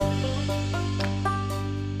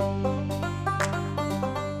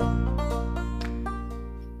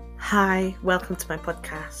Hi, welcome to my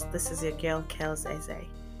podcast. This is your girl, Kels Eze.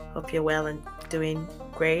 Hope you're well and doing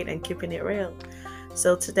great and keeping it real.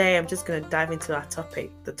 So today I'm just going to dive into our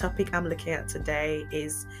topic. The topic I'm looking at today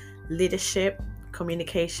is leadership,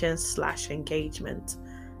 communication / engagement.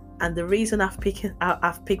 And the reason I've picked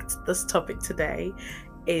this topic today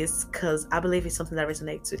is because I believe it's something that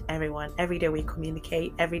resonates with everyone. Every day we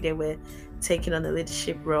communicate, every day we're taking on a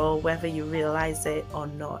leadership role, whether you realize it or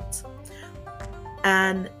not.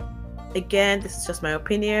 And again, this is just my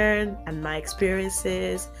opinion and my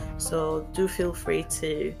experiences, so do feel free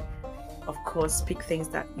to, of course, pick things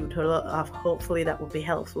that you'd have, hopefully that will be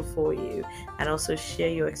helpful for you, and also share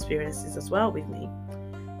your experiences as well with me.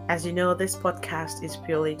 As you know, this podcast is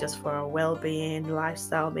purely just for our well-being,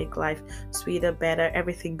 lifestyle, make life sweeter, better,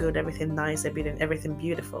 everything good, everything nice, everything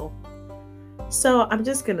beautiful. So I'm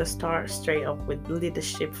just going to start straight up with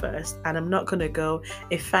leadership first, and I'm not going to go,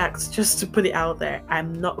 in fact, just to put it out there,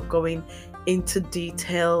 I'm not going into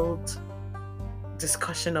detailed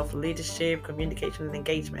discussion of leadership, communication, and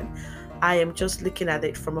engagement. I am just looking at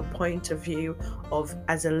it from a point of view of,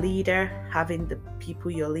 as a leader, having the people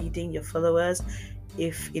you're leading, your followers.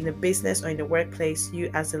 If in a business or in the workplace, you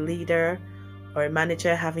as a leader or a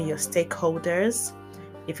manager having your stakeholders.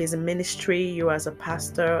 If it's a ministry, you as a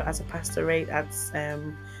pastor, as a pastorate, as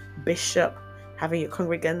bishop, having your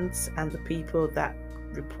congregants and the people that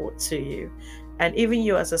report to you. And even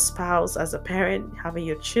you as a spouse, as a parent, having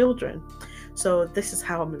your children. So this is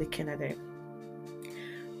how I'm looking at it.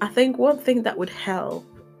 I think one thing that would help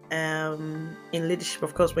in leadership,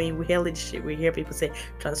 of course, when we hear leadership, we hear people say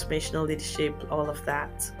transformational leadership, all of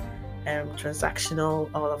that,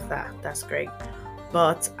 transactional, all of that. That's great.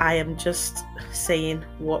 But I am just saying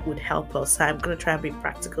what would help us. So I'm going to try and be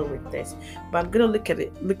practical with this. But I'm going to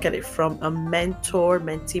look at it from a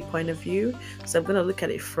mentor-mentee point of view. So I'm going to look at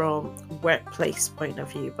it from workplace point of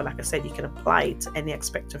view. But like I said, you can apply it to any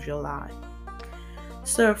aspect of your life.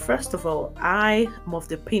 So first of all, I am of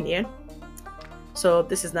the opinion. So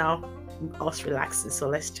this is now us relaxing. So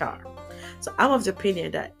let's start. So I'm of the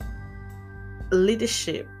opinion that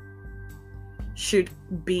leadership should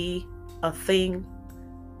be a thing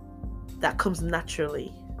that comes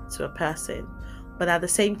naturally to a person, but at the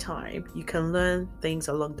same time you can learn things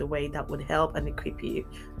along the way that would help and equip you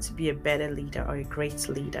to be a better leader or a great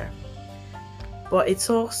leader. But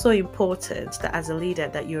it's also important that as a leader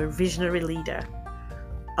that you're a visionary leader.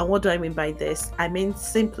 And what do I mean by this? I mean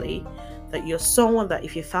simply that you're someone that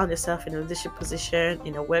if you found yourself in a leadership position,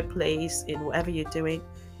 in a workplace, in whatever you're doing,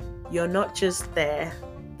 you're not just there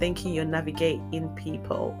thinking you're navigating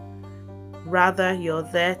people. Rather, you're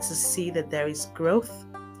there to see that there is growth.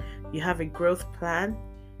 You have a growth plan.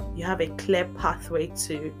 You have a clear pathway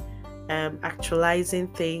to actualizing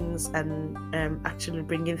things and actually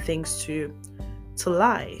bringing things to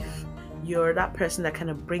life. You're that person that kind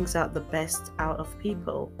of brings out the best out of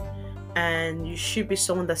people. And you should be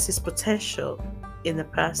someone that sees potential in the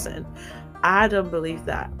person. I don't believe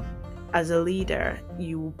that as a leader,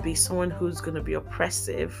 you will be someone who's going to be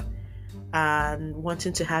oppressive and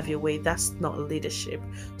wanting to have your way. That's not leadership.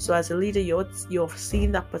 So as a leader, you're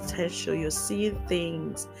seeing that potential, you're seeing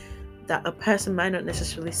things that a person might not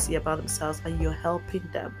necessarily see about themselves, and you're helping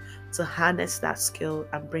them to harness that skill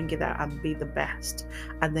and bring it out and be the best.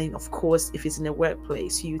 And then of course, if it's in a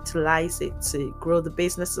workplace, you utilize it to grow the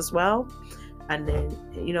business as well, and then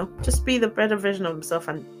just be the better version of themselves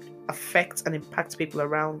and affect and impact people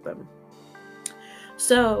around them.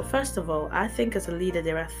 So first of all, I think as a leader,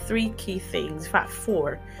 there are 3 key things, in fact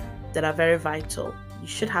 4, that are very vital. You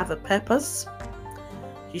should have a purpose,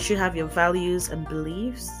 you should have your values and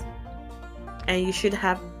beliefs, and you should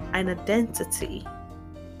have an identity,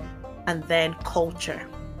 and then culture.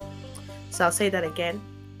 So I'll say that again.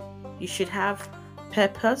 You should have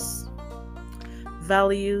purpose,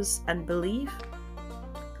 values and belief,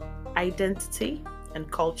 identity,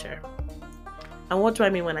 and culture. And what do I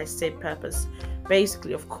mean when I say purpose?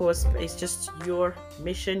 Basically, of course, it's just your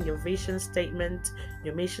mission, your vision statement,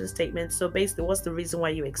 your mission statement. So basically, what's the reason why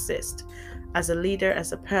you exist? As a leader,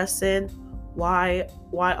 as a person, why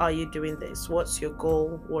are you doing this? What's your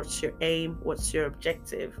goal? What's your aim? What's your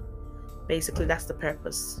objective? Basically, that's the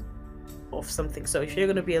purpose of something. So if you're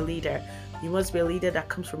going to be a leader, you must be a leader that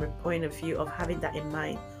comes from a point of view of having that in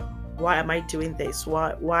mind. Why am I doing this?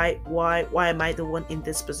 Why am I the one in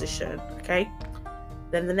this position? Okay?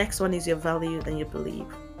 Then the next one is your value and your belief.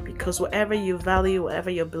 Because whatever you value, whatever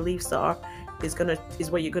your beliefs are,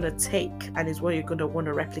 is what you're gonna take, and is what you're gonna want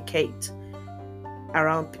to replicate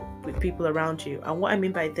around with people around you. And what I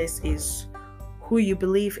mean by this is who you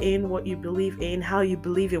believe in, what you believe in, how you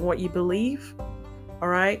believe in what you believe. All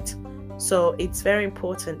right. So it's very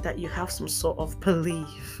important that you have some sort of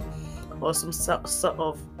belief or some sort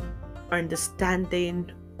of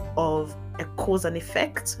understanding of a cause and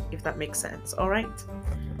effect, if that makes sense. All right.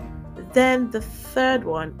 Then the third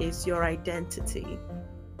one is your identity.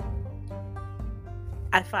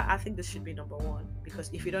 I think this should be number one, because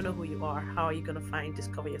if you don't know who you are, how are you going to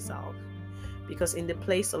discover yourself? Because in the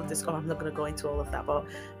place of discover, I'm not going to go into all of that, but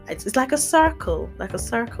it's like a circle.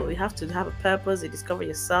 You have to have a purpose. You discover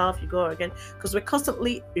yourself, you go again, because we're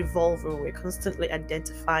constantly evolving, we're constantly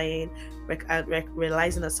identifying,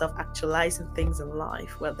 realizing ourselves, actualizing things in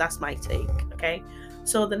life. Well, that's my take. Okay,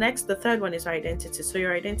 so the third one is our identity. So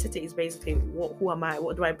your identity is basically who am I?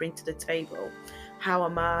 What do I bring to the table? How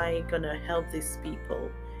am I gonna help these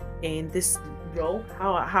people in this role?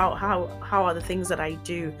 How are the things that I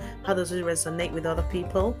do? How does it resonate with other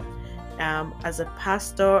people? As a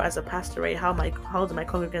pastor, as a pastorate, how do my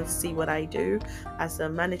congregants see what I do? As a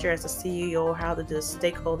manager, as a CEO, how do the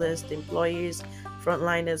stakeholders, the employees,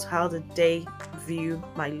 frontliners, how do they view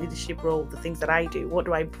my leadership role, the things that I do? What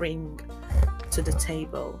do I bring to the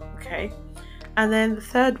table? Okay. And then the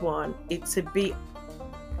third one, it's to be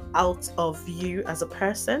out of you as a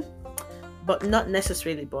person, but not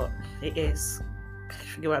necessarily, but it is.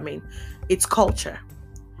 You get what I mean? It's culture.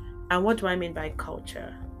 And what do I mean by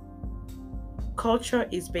culture? Culture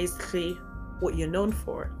is basically what you're known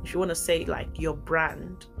for. If you want to say like your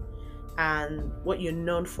brand and what you're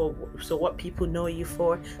known for, so what people know you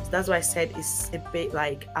for. So that's why I said it's a bit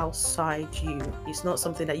like outside you. It's not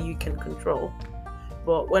something that you can control.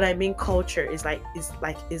 But what I mean culture is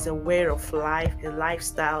a way of life, a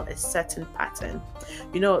lifestyle, a certain pattern.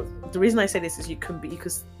 The reason I say this is you could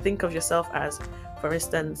think of yourself as, for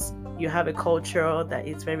instance, you have a culture that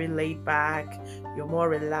is very laid back, you're more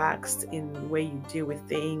relaxed in the way you deal with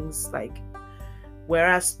things,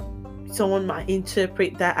 whereas someone might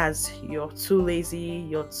interpret that as you're too lazy,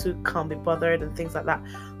 you're too can't be bothered and things like that.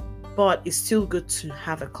 But it's still good to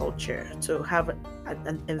have a culture, to have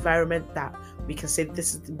an environment that we can say,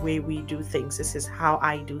 this is the way we do things, this is how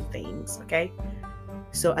I do things. Okay,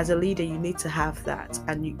 so as a leader you need to have that.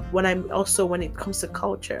 And when it comes to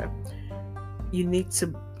culture, you need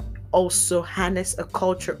to also harness a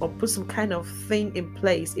culture or put some kind of thing in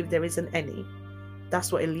place if there isn't any.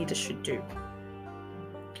 That's what a leader should do.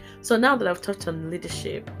 So now that I've touched on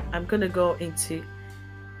leadership, I'm going to go into,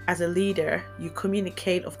 as a leader, you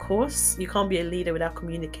communicate, of course. You can't be a leader without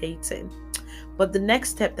communicating. But the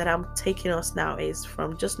next step that I'm taking us now is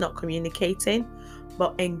from just not communicating,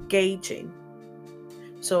 but engaging.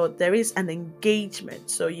 So there is an engagement.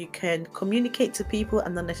 So you can communicate to people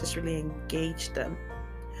and not necessarily engage them.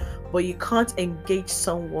 But you can't engage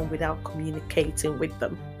someone without communicating with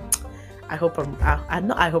them. I hope I'm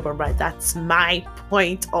right. That's my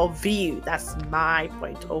point of view. That's my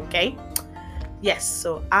point. Okay. Yes,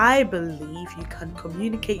 so I believe you can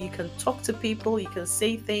communicate, you can talk to people, you can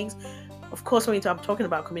say things. Of course, when I'm talking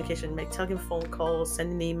about communication, like taking phone calls,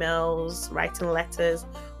 sending emails, writing letters,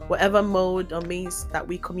 whatever mode or means that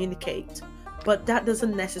we communicate. But that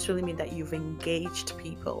doesn't necessarily mean that you've engaged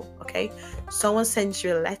people, okay? Someone sends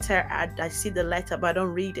you a letter, I see the letter, but I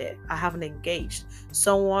don't read it. I haven't engaged.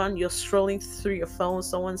 You're scrolling through your phone,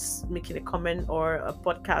 someone's making a comment or a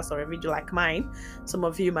podcast or a video like mine. Some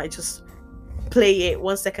of you might just play it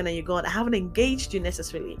 1 second and you're gone. I haven't engaged you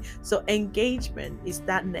necessarily. So engagement is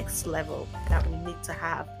that next level that we need to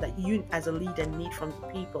have, that you as a leader need from the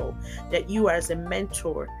people, that you as a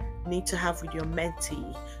mentor need to have with your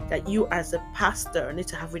mentee, that you as a pastor need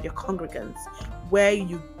to have with your congregants, where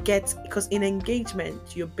you get, because in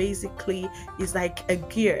engagement you're basically, is like a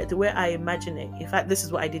gear, the way I imagine it. In fact, this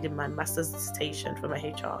is what I did in my master's dissertation for my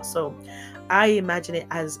HR. So I imagine it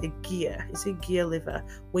as a gear. It's a gear lever.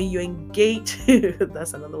 When you engage,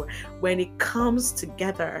 that's another word, when it comes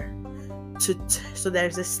together, so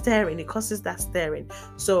there's a steering, it causes that steering.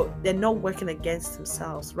 So they're not working against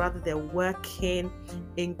themselves, rather they're working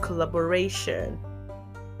in collaboration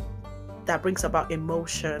that brings about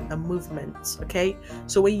emotion and movement. Okay,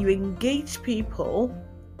 so when you engage people,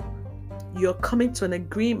 you're coming to an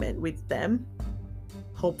agreement with them,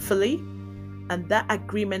 hopefully, and that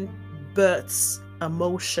agreement births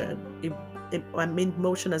emotion.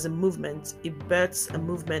 Motion as a movement, it births a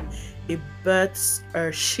movement, it births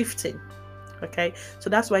a shifting. Okay, so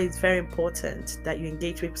that's why it's very important that you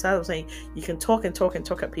engage with people. So I was saying, you can talk and talk and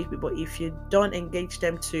talk at people, but if you don't engage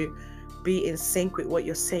them to be in sync with what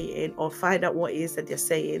you're saying or find out what it is that they're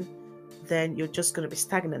saying, then you're just going to be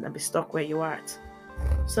stagnant and be stuck where you are at.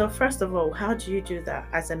 So first of all, how do you do that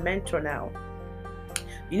as a mentor? Now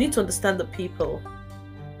you need to understand the people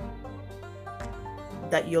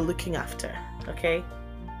that you're looking after. Okay,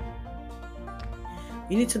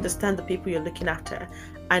 You need to understand the people you're looking after.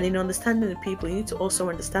 And in understanding the people, you need to also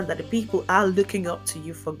understand that the people are looking up to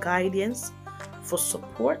you for guidance, for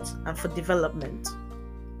support, and for development.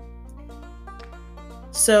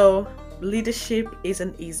 So leadership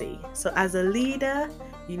isn't easy. So as a leader,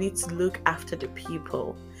 you need to look after the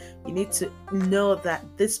people. You need to know that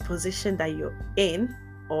this position that you're in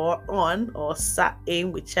or on or sat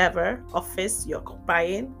in, whichever office you're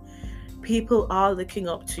occupying, people are looking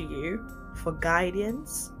up to you for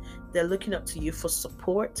guidance. They're looking up to you for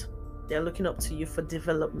support. They're looking up to you for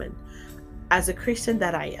development. As a Christian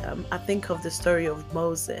that I am, I think of the story of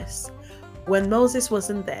Moses. When Moses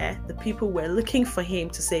wasn't there, the people were looking for him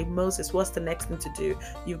to say, Moses, what's the next thing to do?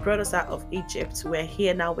 You brought us out of Egypt. We're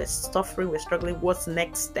here now. We're suffering. We're struggling. What's the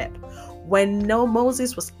next step? When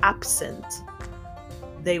Moses was absent,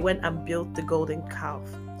 they went and built the golden calf.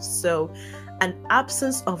 So an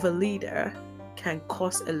absence of a leader can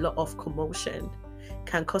cause a lot of commotion,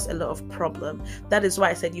 can cause a lot of problem. That is why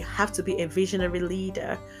I said you have to be a visionary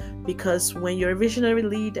leader, because when you're a visionary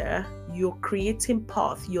leader, you're creating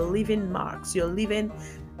path, you're leaving marks, you're leaving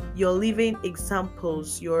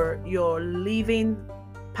examples, you're leaving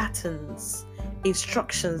patterns,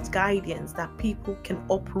 instructions, guidance that people can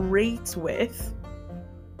operate with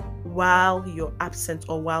while you're absent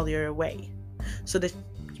or while you're away. So the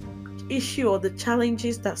issue or the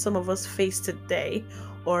challenges that some of us face today,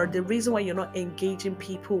 or the reason why you're not engaging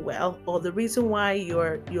people well, or the reason why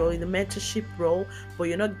you're in the mentorship role but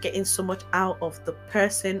you're not getting so much out of the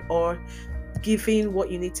person or giving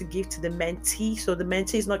what you need to give to the mentee, so the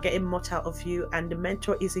mentee is not getting much out of you and the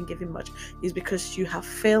mentor isn't giving much, is because you have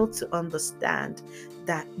failed to understand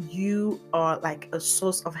that you are like a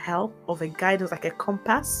source of help, of a guidance, like a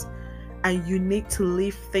compass, and you need to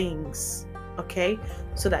leave things, okay,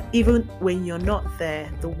 so that even when you're not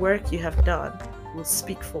there, the work you have done will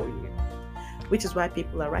speak for you. Which is why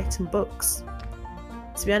people are writing books.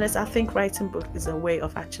 To be honest, I think writing books is a way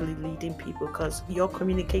of actually leading people, because you're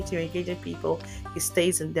communicating, you're engaging people, it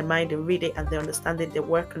stays in their mind, they read it and they understand it, they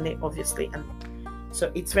work on it, obviously, and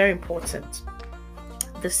so it's very important.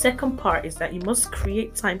 The second part is that you must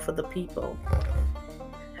create time for the people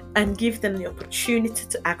and give them the opportunity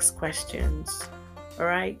to ask questions. All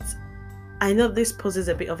right. I know this poses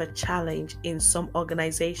a bit of a challenge in some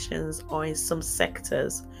organizations or in some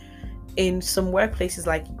sectors. In some workplaces,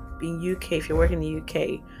 like in UK, if you're working in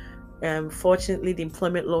the UK, fortunately the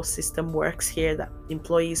employment law system works here that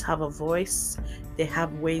employees have a voice, they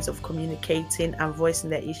have ways of communicating and voicing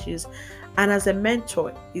their issues. And as a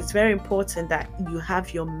mentor, it's very important that you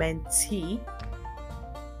have your mentee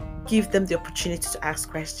give them the opportunity to ask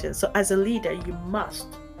questions. So as a leader, you must,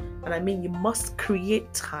 and I mean you must,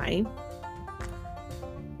 create time,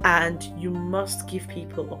 and you must give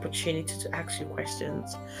people opportunity to ask you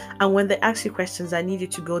questions. And when they ask you questions, I need you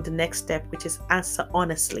to go the next step, which is answer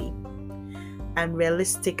honestly and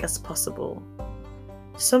realistic as possible.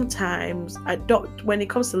 Sometimes when it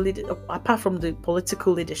comes to leadership, apart from the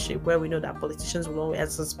political leadership where we know that politicians will always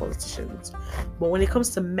answer as politicians, but when it comes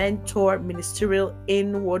to mentor, ministerial,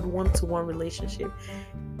 inward, one-to-one relationship,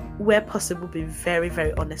 where possible, be very,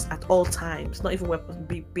 very honest at all times. Not even where possible,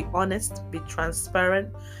 be honest, be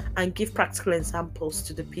transparent, and give practical examples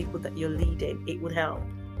to the people that you're leading. It would help.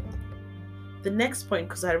 The next point,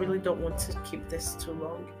 because I really don't want to keep this too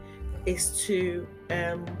long, is to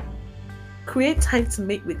create time to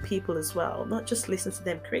meet with people as well. Not just listen to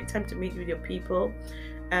them, create time to meet with your people.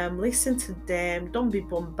 Listen to them, don't be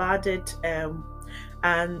bombarded.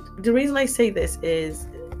 And the reason I say this is,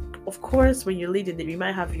 of course, when you're leading, you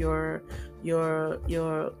might have your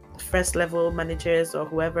first level managers or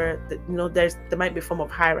whoever that, there might be a form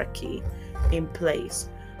of hierarchy in place.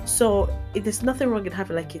 So there's nothing wrong in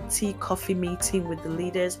having like a tea, coffee meeting with the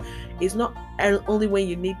leaders. It's not only when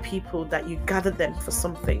you need people that you gather them for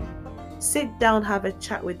something. Sit down, have a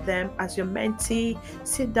chat with them as your mentee.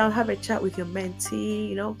 Sit down, have a chat with your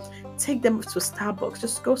mentee. Take them to Starbucks.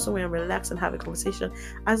 Just go somewhere and relax and have a conversation.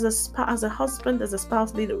 As a husband, as a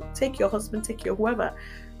spouse leader, take your husband, take your whoever,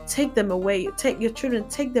 take them away. Take your children,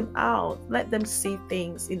 take them out. Let them see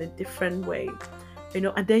things in a different way.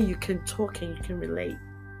 And then you can talk and you can relate.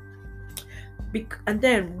 And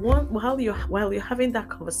then while you're having that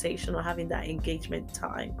conversation or having that engagement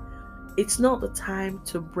time, it's not the time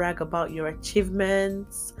to brag about your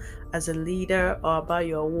achievements as a leader or about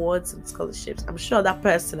your awards and scholarships. I'm sure that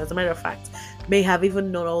person, as a matter of fact, may have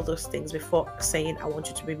even known all those things before saying, I want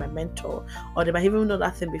you to be my mentor. Or they might even know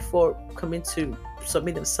that thing before coming to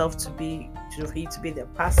submit themselves for you to be their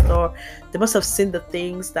pastor. They must have seen the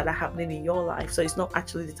things that are happening in your life. So it's not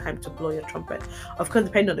actually the time to blow your trumpet. Of course,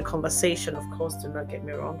 depending on the conversation, of course, do not get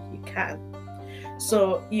me wrong, you can.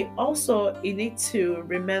 So you need to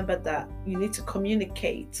remember that you need to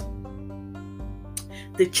communicate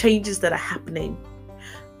the changes that are happening.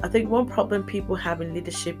 I think one problem people have in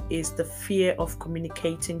leadership is the fear of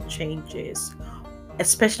communicating changes,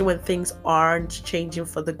 especially when things aren't changing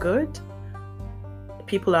for the good.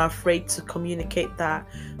 People are afraid to communicate that.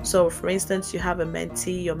 So, for instance, you have a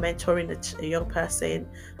mentee, you're mentoring a young person,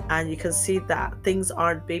 and you can see that things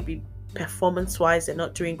aren't maybe performance-wise, they're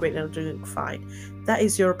not doing great, they're not doing fine. That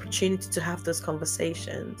is your opportunity to have those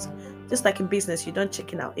conversations. Just like in business, you don't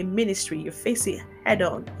chicken out. In ministry, you face it head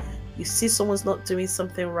on. You see someone's not doing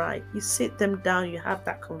something right, you sit them down, you have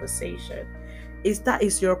that conversation. That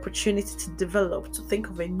is your opportunity to develop, to think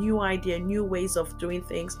of a new idea, new ways of doing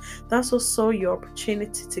things. That's also your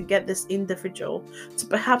opportunity to get this individual to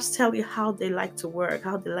perhaps tell you how they like to work,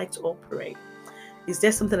 how they like to operate. Is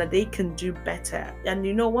there something that they can do better? And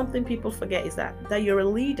one thing people forget is that you're a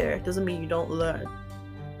leader doesn't mean you don't learn.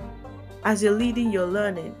 As you're leading, you're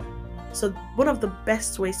learning. So one of the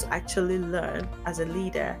best ways to actually learn as a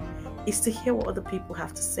leader is to hear what other people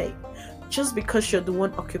have to say. Just because you're the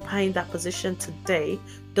one occupying that position today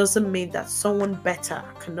doesn't mean that someone better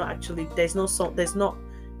cannot actually. There isn't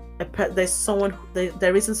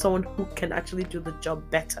someone who can actually do the job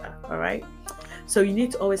better. All right. So you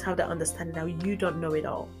need to always have that understanding that you don't know it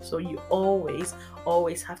all. So you always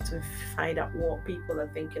have to find out what people are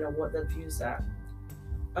thinking and what their views are.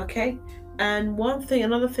 Okay. And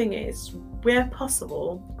another thing is, where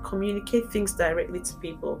possible, communicate things directly to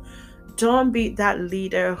people. Don't be that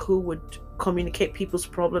leader who would communicate people's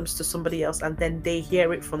problems to somebody else and then they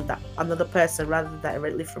hear it from another person rather than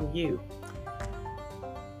directly from you.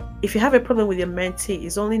 If you have a problem with your mentee,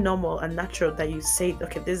 it's only normal and natural that you say,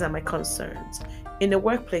 okay, these are my concerns. In the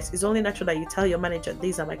workplace, it's only natural that you tell your manager,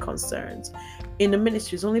 these are my concerns. In the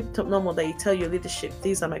ministry, it's only normal that you tell your leadership,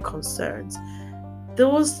 these are my concerns.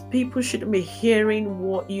 Those people shouldn't be hearing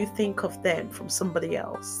what you think of them from somebody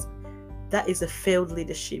else. That is a failed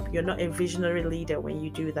leadership. You're not a visionary leader when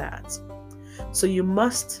you do that. So you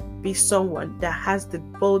must be someone that has the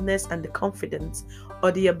boldness and the confidence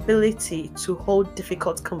or the ability to hold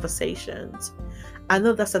difficult conversations. I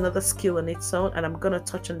know that's another skill on its own, and I'm going to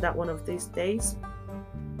touch on that one of these days.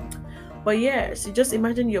 But yeah, so just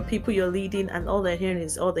imagine your people you're leading and all they're hearing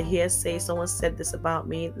is all the hearsay. Someone said this about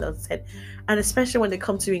me, and especially when they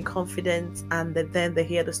come to you in confidence and then they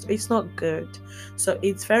hear the story, it's not good. So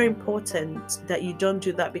it's very important that you don't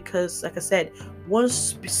do that, because like I said,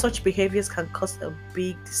 once such behaviors can cause a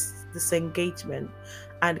big disengagement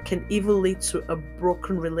and can even lead to a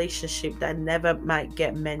broken relationship that never might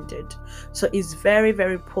get mended. So it's very,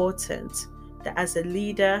 very important that as a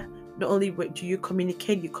leader, not only do you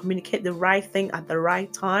communicate the right thing at the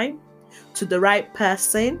right time, to the right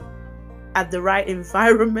person, at the right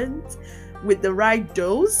environment, with the right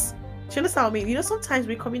dose. Do you understand what I mean? Sometimes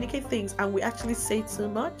we communicate things and we actually say too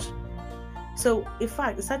much. So in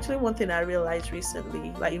fact, it's actually one thing I realized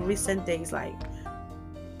recently, like in recent days, like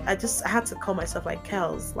I had to call myself like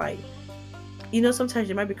Kels, like, sometimes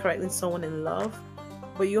you might be correcting someone in love,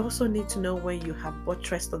 but you also need to know when you have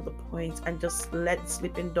buttressed on the point and just let the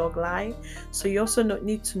sleeping dog lie. So you also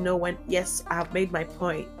need to know when, yes, I have made my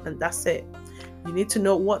point and that's it. You need to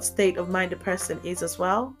know what state of mind the person is as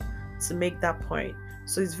well to make that point.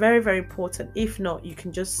 So it's very, very important. If not, you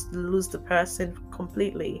can just lose the person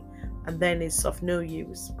completely and then it's of no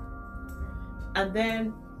use. And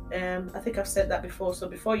then I think I've said that before. So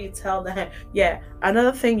before you tell them,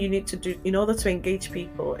 another thing you need to do in order to engage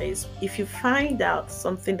people is, if you find out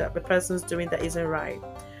something that the person's doing that isn't right,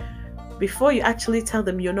 before you actually tell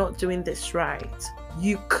them you're not doing this right,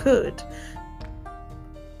 you could,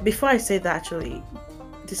 before I say that, actually,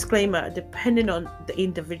 disclaimer, depending on the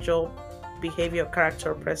individual behavior,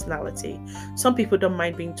 character, or personality, some people don't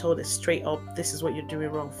mind being told straight up, this is what you're doing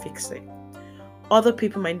wrong, fix it. Other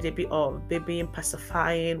people might need a bit of being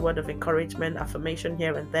pacifying, word of encouragement, affirmation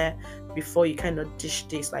here and there before you kind of dish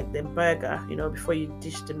this, like the burger, before you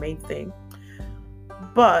dish the main thing.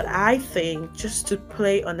 But I think just to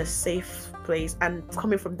play on a safe place, and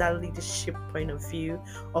coming from that leadership point of view,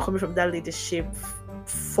 or coming from that leadership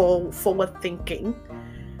forward thinking,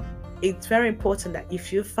 it's very important that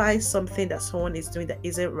if you find something that someone is doing that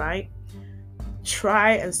isn't right,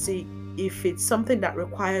 try and see if it's something that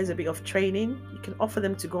requires a bit of training. You can offer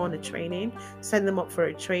them to go on a training, send them up for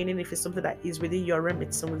a training if it's something that is within your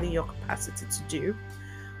remit and within your capacity to do.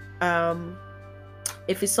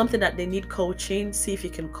 If it's something that they need coaching, see if you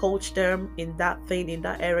can coach them in that thing, in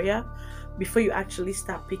that area. before you actually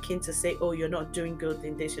start picking to say, oh, you're not doing good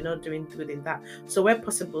in this, you're not doing good in that. So where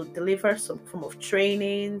possible, deliver some form of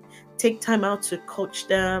training, take time out to coach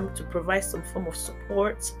them, to provide some form of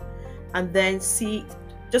support, and then see,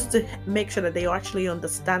 just to make sure that they actually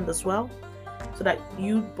understand as well, so that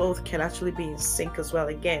you both can actually be in sync as well.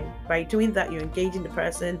 Again, by doing that, you're engaging the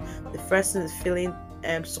person is feeling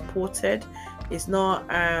supported. It's not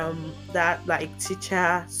that like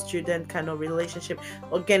teacher student kind of relationship.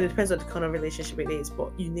 Again, it depends on the kind of relationship it is, but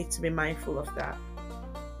you need to be mindful of that.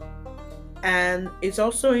 And it's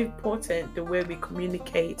also important the way we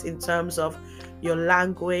communicate in terms of your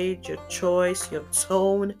language, your choice, your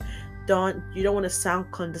tone. You don't want to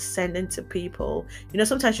sound condescending to people.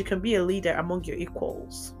 Sometimes you can be a leader among your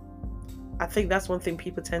equals. I think that's one thing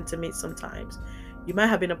people tend to miss sometimes. You might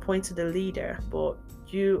have been appointed a leader, but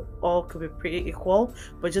you all could be pretty equal,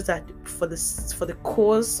 but just that for the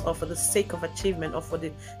cause, or for the sake of achievement, or for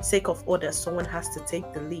the sake of order, someone has to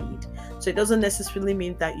take the lead. So it doesn't necessarily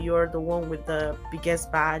mean that you're the one with the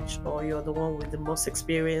biggest badge, or you're the one with the most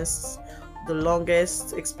experience, the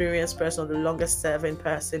longest experienced person, or the longest serving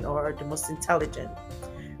person, or the most intelligent.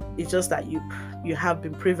 It's just that you have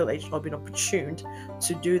been privileged or been opportuned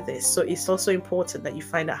to do this. So it's also important that you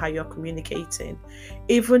find out how you're communicating.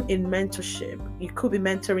 Even in mentorship, you could be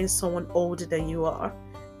mentoring someone older than you are.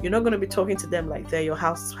 You're not going to be talking to them like they're your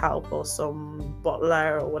house help or some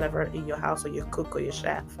butler or whatever in your house, or your cook or your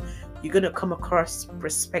chef. You're going to come across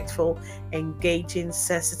respectful, engaging,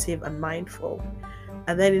 sensitive, and mindful.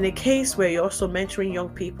 And then in a case where you're also mentoring young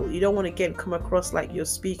people, you don't want to come across like you're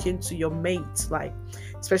speaking to your mates, like,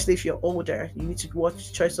 especially if you're older, you need to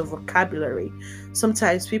watch choice of vocabulary.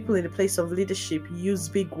 Sometimes people in the place of leadership use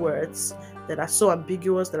big words that are so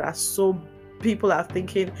ambiguous, that are so, people are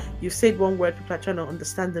thinking, you've said one word, people are trying to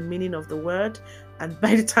understand the meaning of the word. And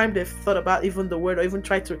by the time they've thought about even the word, or even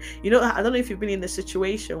try to, I don't know if you've been in a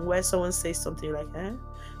situation where someone says something like,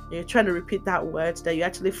 you're trying to repeat that word, that you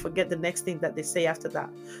actually forget the next thing that they say after that.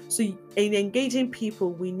 So in engaging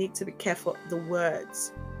people, we need to be careful of the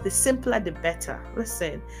words. The simpler, the better.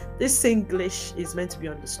 Listen, this English is meant to be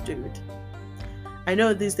understood. I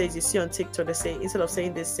know these days you see on TikTok, they say, instead of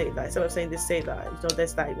saying this, say that. Instead of saying this, say that.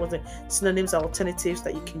 There's like synonyms or alternatives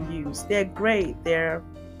that you can use. They're great. They're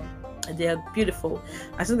beautiful,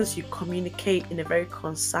 as long as you communicate in a very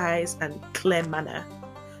concise and clear manner.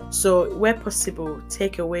 So where possible,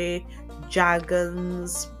 take away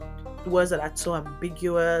jargons, words that are too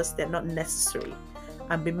ambiguous, they're not necessary.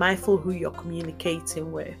 And be mindful who you're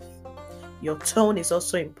communicating with. Your tone is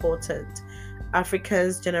also important.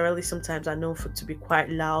 Africans generally sometimes are known to be quite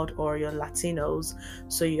loud, or your Latinos.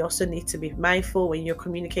 So you also need to be mindful when you're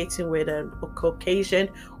communicating with a Caucasian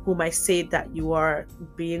who might say that you are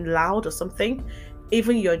being loud or something.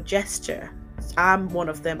 Even your gesture. I'm one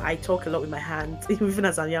of them. I talk a lot with my hands. Even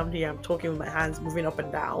as I am here, I'm talking with my hands, moving up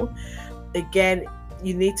and down. Again,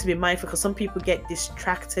 you need to be mindful, because some people get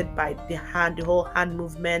distracted by the whole hand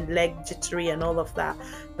movement, leg jittery and all of that.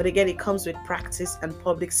 But again, it comes with practice and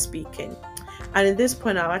public speaking. And at this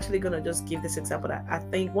point, I'm actually going to just give this example. That I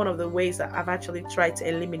think one of the ways that I've actually tried to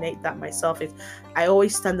eliminate that myself is I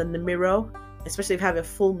always stand in the mirror, especially if I have a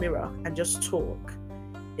full mirror, and just talk.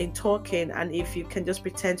 In talking, and if you can just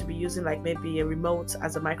pretend to be using like maybe a remote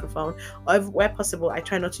as a microphone, or where possible, I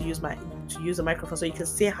try not to use a microphone, so you can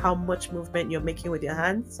see how much movement you're making with your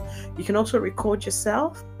hands. You can also record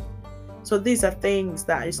yourself. So these are things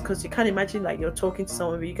that is, because you can't imagine like you're talking to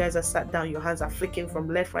someone where you guys are sat down, your hands are flicking from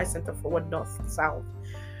left, right, center, forward, north, south.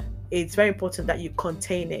 It's very important that you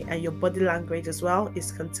contain it, and your body language as well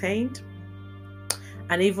is contained.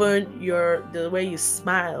 And even the way you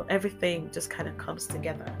smile, everything just kind of comes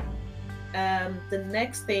together. The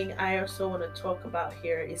next thing I also want to talk about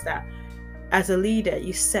here is that as a leader,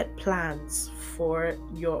 you set plans for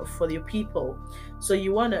your people. So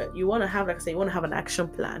you wanna have, like I say, you wanna have an action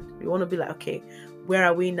plan. You wanna be like, okay, where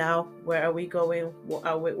are we now? Where are we going?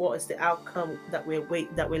 What is the outcome that we're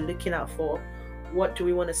looking out for? What do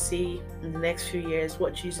we want to see in the next few years?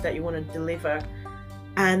 What is it that you want to deliver?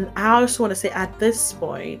 And I also want to say, at this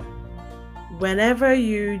point, whenever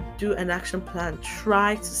you do an action plan,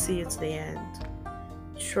 try to see it to the end.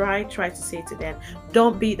 Try to see it to the end.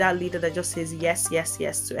 Don't be that leader that just says yes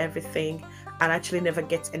to everything and actually never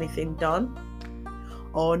gets anything done.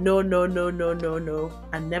 Or no,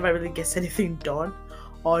 and never really gets anything done.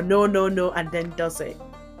 Or no, and then does it.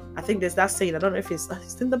 I think there's that saying, I don't know if it's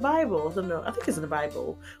in the Bible, I don't know, I think it's in the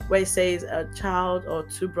Bible, where it says a child or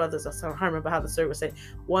two brothers, or something, I can't remember how the story was said.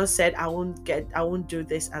 One said, I won't do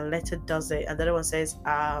this, and later does it, and the other one says,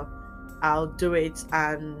 I'll do it,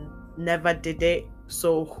 and never did it.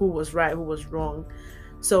 So who was right, who was wrong?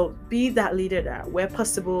 So be that leader that where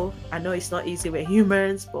possible. I know it's not easy, we're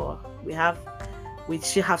humans, but we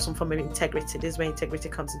should have some form of integrity. This is where integrity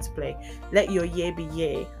comes into play. Let your yay be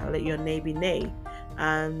yay and let your nay be nay.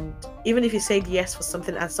 And even if you said yes for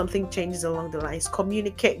something and something changes along the lines,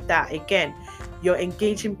 communicate that. Again, you're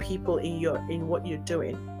engaging people in what you're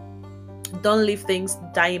doing. Don't leave things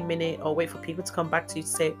die a minute or wait for people to come back to you to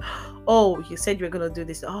say, oh, you said you were going to do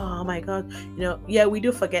this. Oh my God. Yeah, we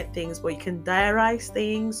do forget things, but you can diarize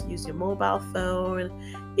things, use your mobile phone.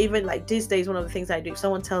 Even like these days, one of the things I do, if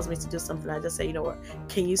someone tells me to do something, I just say, you know what,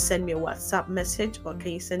 can you send me a WhatsApp message or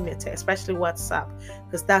can you send me a text, especially WhatsApp,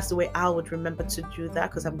 because that's the way I would remember to do that,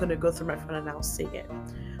 because I'm going to go through my phone and I'll see it.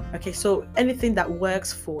 Okay, so anything that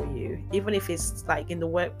works for you, even if it's like in the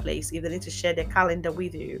workplace, if they need to share their calendar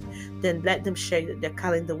with you, then let them share their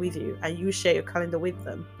calendar with you and you share your calendar with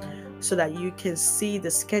them so that you can see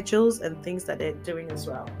the schedules and things that they're doing as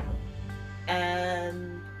well.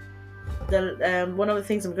 And one of the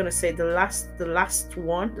things I'm going to say, the last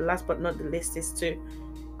but not the least, is to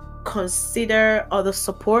consider other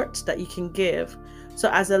support that you can give. So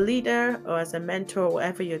as a leader or as a mentor,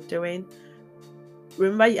 whatever you're doing,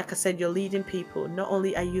 remember, like I said, you're leading people. Not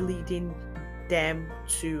only are you leading them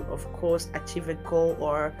to, of course, achieve a goal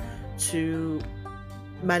or to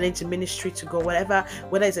manage a ministry to go, whatever,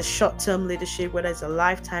 whether it's a short-term leadership, whether it's a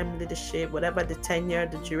lifetime leadership, whatever the tenure,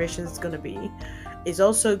 the duration is going to be, it's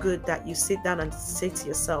also good that you sit down and say to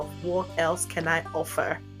yourself, what else can I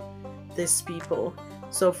offer these people?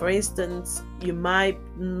 So for instance, you might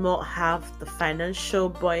not have the financial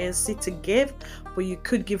buoyancy to give, but you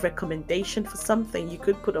could give recommendation for something. You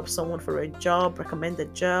could put up someone for a job, recommend a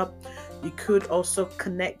job. You could also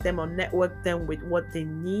connect them or network them with what they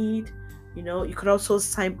need. You could also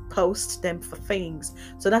signpost them for things.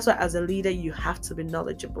 So that's why as a leader, you have to be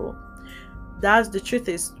knowledgeable. That's the truth.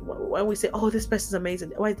 Is when we say, oh, this person's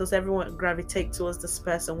amazing, why does everyone gravitate towards this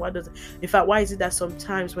person? Why is it that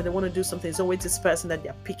sometimes when they want to do something, it's always this person that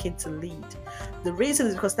they're picking to lead? The reason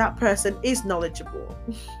is because that person is knowledgeable.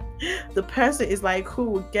 The person is like, who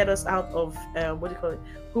will get us out of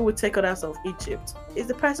who will take us out of Egypt? Is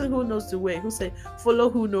the person who knows the way, who say follow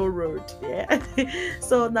who know road. Yeah.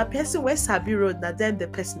 So na person where sabi road, na them the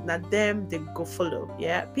person, na them they go follow.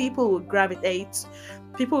 Yeah. People will gravitate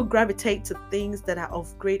to things that are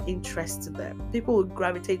of great interest to them. People will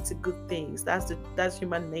gravitate to good things. That's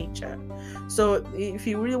human nature. So if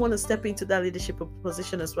you really want to step into that leadership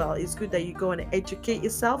position as well, it's good that you go and educate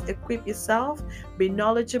yourself, equip yourself, be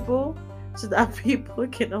knowledgeable, so that people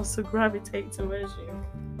can also gravitate towards you.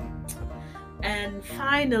 And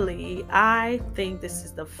finally, I think this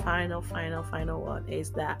is the final one,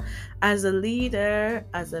 is that as a leader,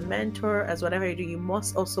 as a mentor, as whatever you do, you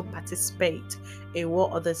must also participate in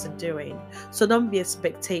what others are doing. So don't be a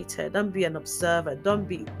spectator, don't be an observer, don't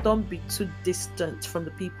be too distant from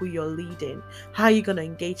the people you're leading. How are you going to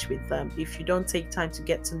engage with them if you don't take time to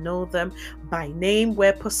get to know them by name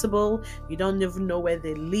where possible? You don't even know where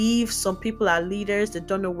they live. Some people are leaders, they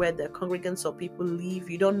don't know where their congregants or people live.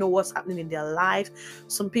 You don't know what's happening in their life.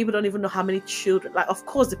 Some people don't even know how many children, like, of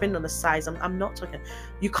course, depending on the size, I'm not talking,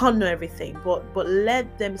 you can't know everything, but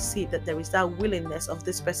let them see that there is that willingness of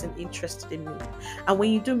this person interested in me. And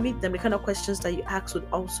when you do meet them, the kind of questions that you ask would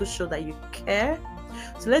also show that you care.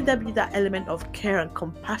 So let there be that element of care and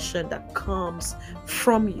compassion that comes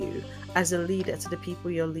from you as a leader to the people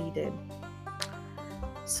you're leading.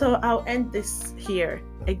 So I'll end this here.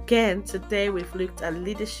 Again, today we've looked at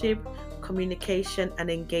leadership, communication, and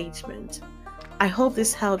engagement. I hope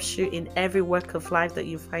this helps you in every work of life that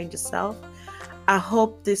you find yourself. I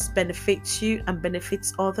hope this benefits you and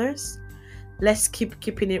benefits others. Let's keep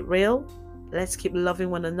keeping it real. Let's keep loving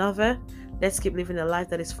one another. Let's keep living a life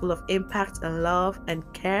that is full of impact and love and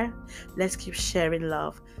care. Let's keep sharing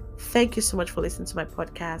love. Thank you so much for listening to my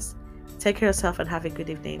podcast. Take care of yourself and have a good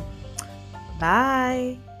evening.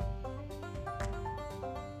 Bye.